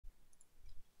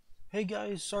Hey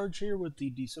guys, Sarge here with the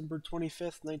December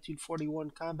 25th,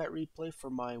 1941 combat replay for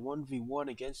my 1v1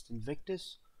 against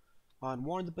Invictus on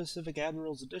War in the Pacific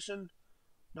Admirals Edition.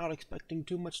 Not expecting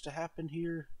too much to happen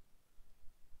here.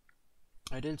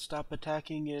 I did stop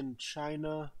attacking in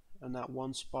China in that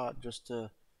one spot just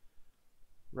to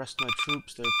rest my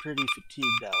troops. They're pretty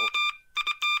fatigued out.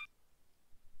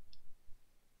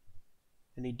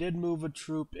 And he did move a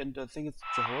troop into, I think it's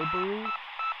Johor.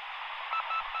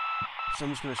 So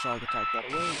I'm just going to shock attack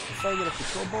that away. Firing at a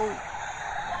patrol boat.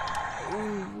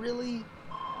 Ooh, really?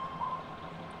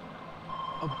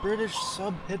 A British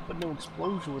sub hit but no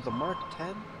explosion with a Mark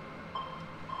 10?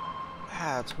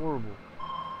 Ah, it's horrible.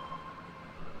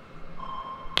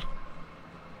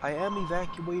 I am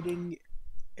evacuating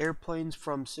airplanes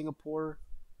from Singapore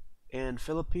and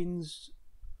Philippines.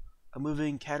 I'm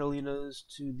moving Catalinas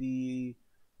to the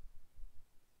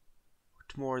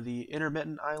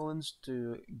intermittent islands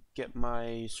to get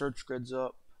my search grids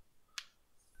up.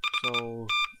 So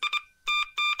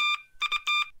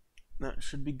that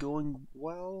should be going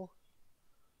well.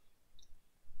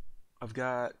 I've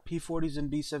got P-40s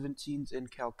and B-17s in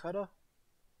Calcutta.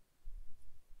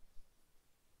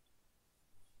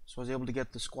 So I was able to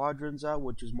get the squadrons out,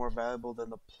 which is more valuable than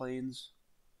the planes.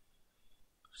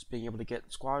 Just being able to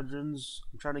get squadrons.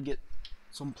 I'm trying to get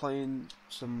some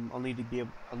I'll need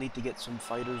to get some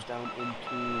fighters down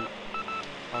into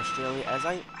Australia, as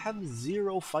I have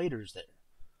 0 fighters there.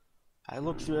 I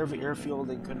looked through every airfield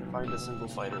and couldn't find a single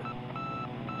fighter.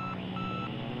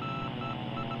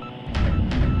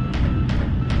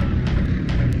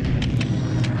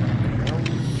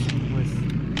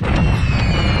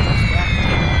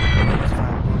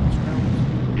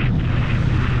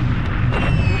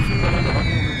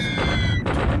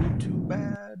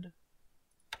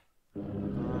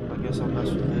 I guess I'll mess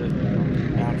with it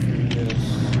after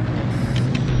this.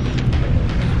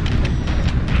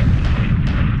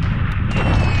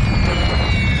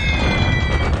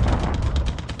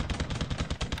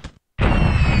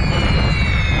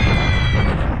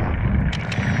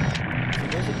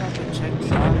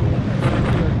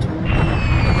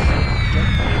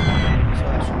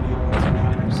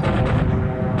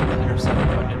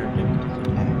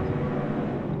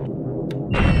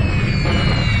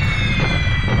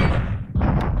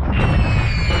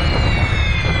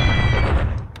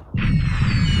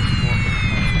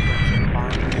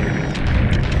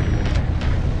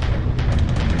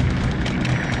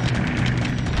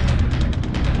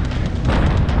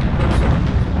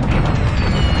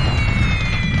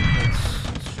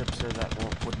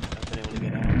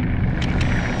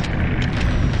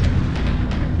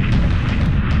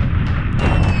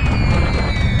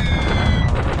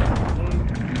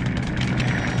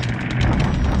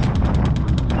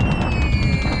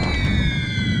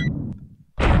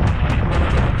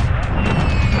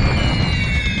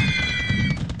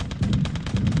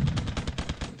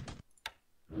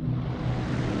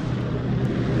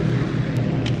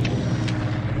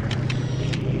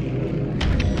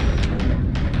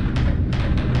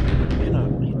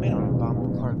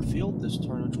 This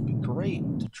turn, which would be great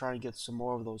to try and get some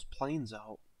more of those planes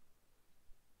out.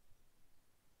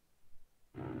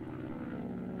 So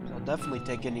I'll definitely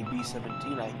take any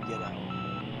B-17 I can get out.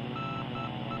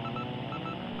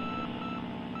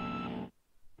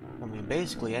 I mean,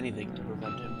 basically anything to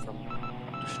prevent him from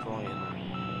destroying them.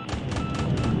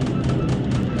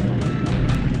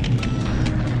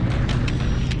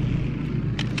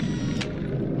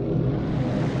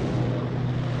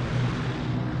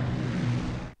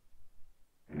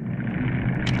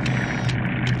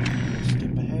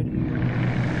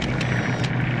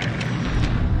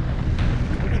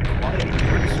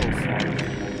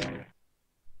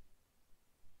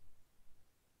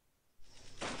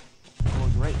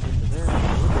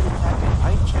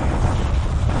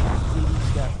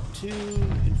 Two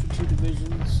infantry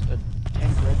divisions, a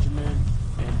tank regiment,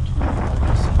 and 2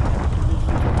 RTC tank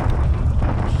divisions.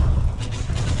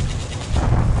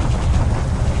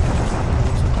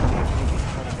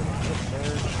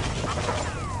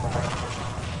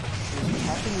 He's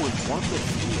attacking with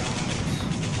 150.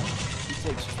 He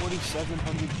takes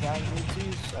 4,700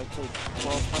 casualties. I take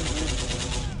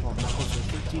 1,200. Well, closer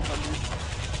to 1,500.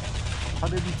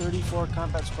 134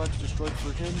 combat squads destroyed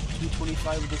for him,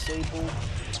 225 disabled,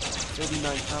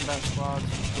 39 combat squads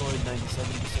destroyed,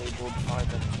 97 disabled, 5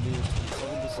 engineers,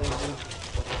 27 disabled.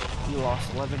 He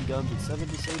lost 11 guns and 7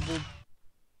 disabled.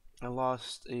 I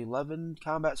lost 11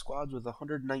 combat squads with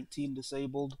 119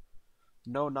 disabled.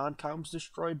 No non-coms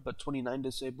destroyed, but 29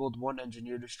 disabled, 1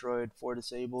 engineer destroyed, 4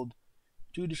 disabled,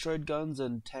 2 destroyed guns,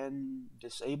 and 10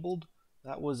 disabled.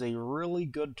 That was a really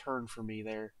good turn for me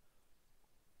there.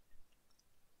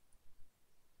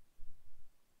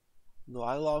 Though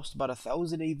I lost about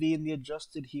 1,000 AV in the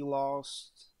adjusted, he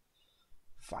lost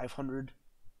 500.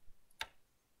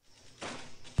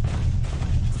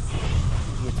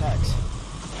 He attacks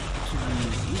to the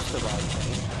east of our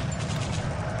tank.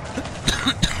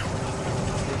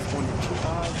 With 1 to 2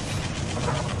 odds.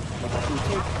 We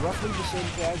take roughly the same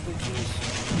casualties.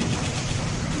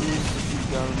 He loses a few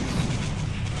guns.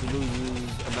 He loses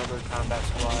another combat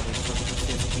squad and took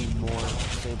 15 more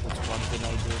sample squads than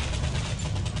I did.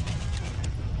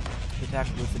 He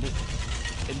attacked with an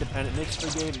independent mixed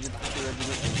brigade, an infantry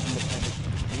regiment, and an independent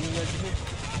engineer regiment.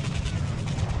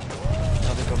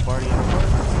 Now they're bombarding the park.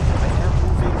 I am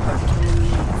moving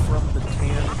artillery from the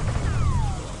tan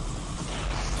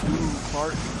to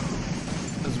Clark,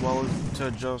 as well as to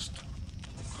just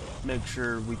make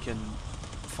sure we can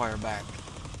fire back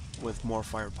with more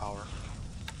firepower.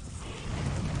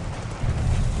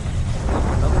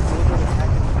 Another deliberate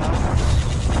attack in the mountains.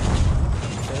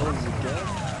 Fails again.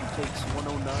 He takes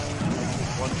 109, I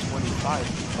take 125.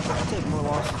 I take more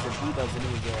losses than he does, and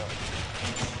it was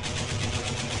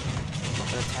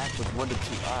an attack with 1 to 2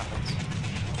 odds.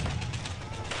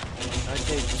 I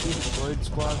take 2 destroyed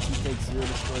squads, he takes 0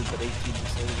 destroyed but 18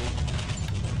 disabled.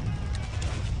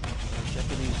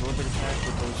 Japanese orbit attack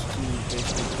with those 2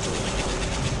 basically destroyed.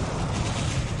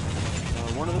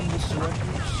 One of them is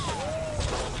surrenders.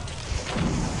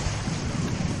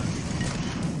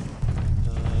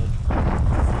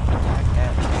 Attack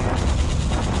at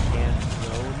and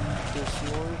zone this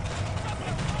war.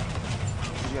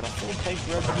 We got a full tank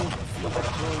regiment, a field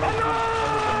artillery regiment,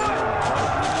 part of the Naval Attack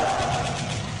unit,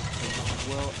 as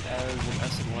well as an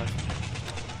S&L.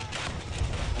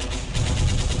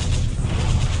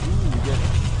 Ooh, we get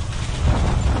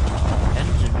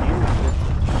engineer. We get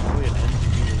to destroy an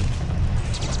engineer.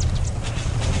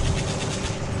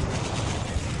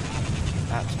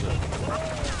 That's good.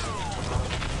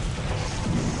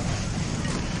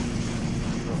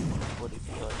 What did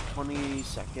he like?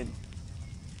 22nd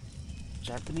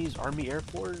Japanese Army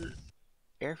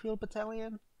Airfield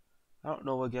Battalion? I don't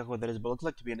know exactly what that is, but it looks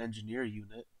like to be an engineer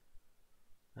unit.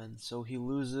 And so he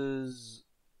loses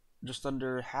just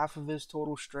under half of his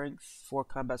total strength, 4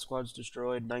 combat squads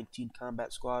destroyed, 19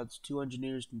 combat squads, 2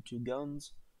 engineers, and 2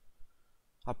 guns.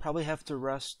 I'll probably have to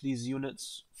rest these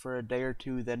units for a day or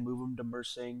 2, then move them to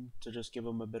Mersing to just give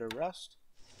them a bit of rest.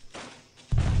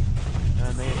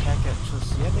 And they attack at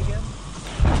Chusien again.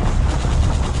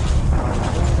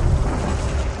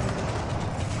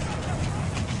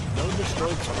 No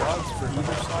destroyed squads for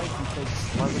either side. He takes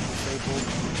 11 disabled.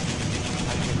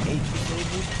 I get 8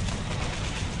 disabled.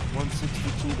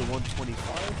 162 to 125.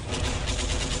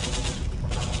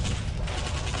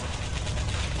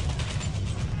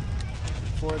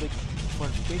 For the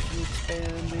fortification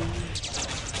expanding,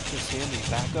 Chusien is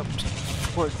back up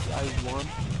towards I-1.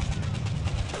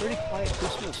 Pretty quiet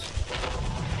Christmas.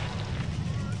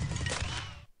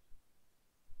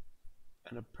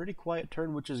 And a pretty quiet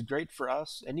turn, which is great for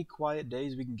us. Any quiet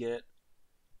days we can get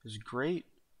is great.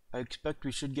 I expect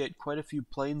we should get quite a few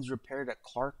planes repaired at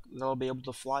Clark that'll be able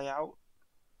to fly out.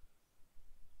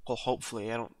 Well,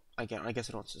 hopefully. I guess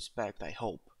I don't suspect. I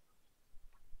hope.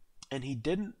 And he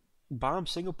didn't bomb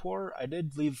Singapore. I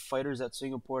did leave fighters at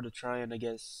Singapore to try and, I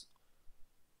guess,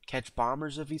 catch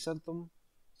bombers if he sent them.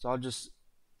 So I'll just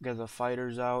get the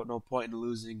fighters out. No point in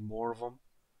losing more of them.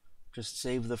 Just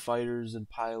save the fighters and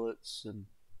pilots and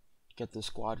get the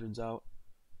squadrons out.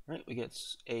 Right, we get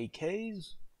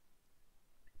AKs.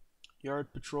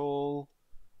 Yard Patrol.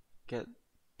 Get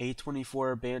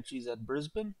A-24 Banshees at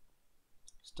Brisbane.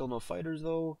 Still no fighters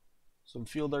though. Some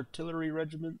field artillery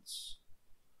regiments.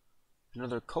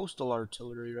 Another coastal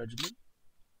artillery regiment.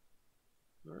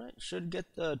 Alright, should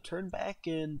get the turn back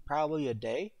in probably a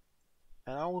day.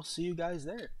 And I will see you guys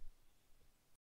there.